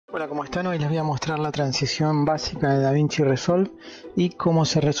Hola, ¿cómo están? Hoy les voy a mostrar la transición básica de Davinci Resolve y cómo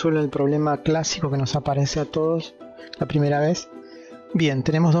se resuelve el problema clásico que nos aparece a todos la primera vez. Bien,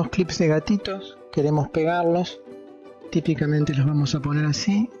 tenemos dos clips de gatitos, queremos pegarlos, típicamente los vamos a poner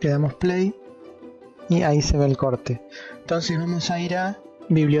así, le damos play y ahí se ve el corte. Entonces vamos a ir a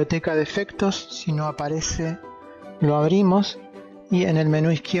biblioteca de efectos, si no aparece lo abrimos y en el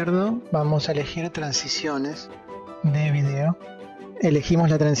menú izquierdo vamos a elegir transiciones de video. Elegimos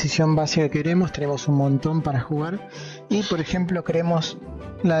la transición básica que queremos, tenemos un montón para jugar y por ejemplo queremos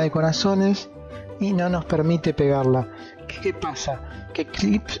la de corazones y no nos permite pegarla. ¿Qué pasa? Que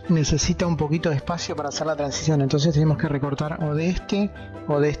clip necesita un poquito de espacio para hacer la transición, entonces tenemos que recortar o de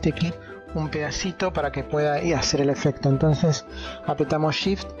este clip un pedacito para que pueda hacer el efecto. Entonces apretamos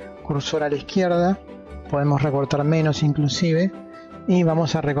Shift, cursor a la izquierda, podemos recortar menos inclusive y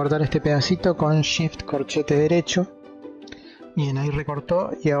vamos a recortar este pedacito con Shift corchete derecho. Bien, ahí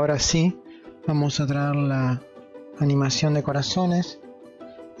recortó y ahora sí vamos a traer la animación de corazones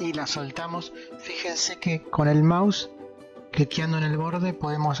y la soltamos. Fíjense que con el mouse cliqueando en el borde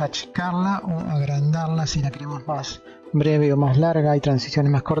podemos achicarla o agrandarla si la queremos más breve o más larga. Hay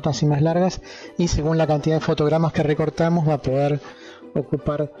transiciones más cortas y más largas y según la cantidad de fotogramas que recortamos va a poder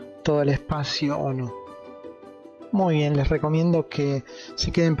ocupar todo el espacio o no. Muy bien, les recomiendo que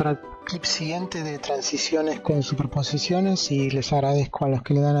se queden para el clip siguiente de transiciones con superposiciones y les agradezco a los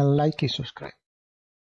que le dan al like y subscribe.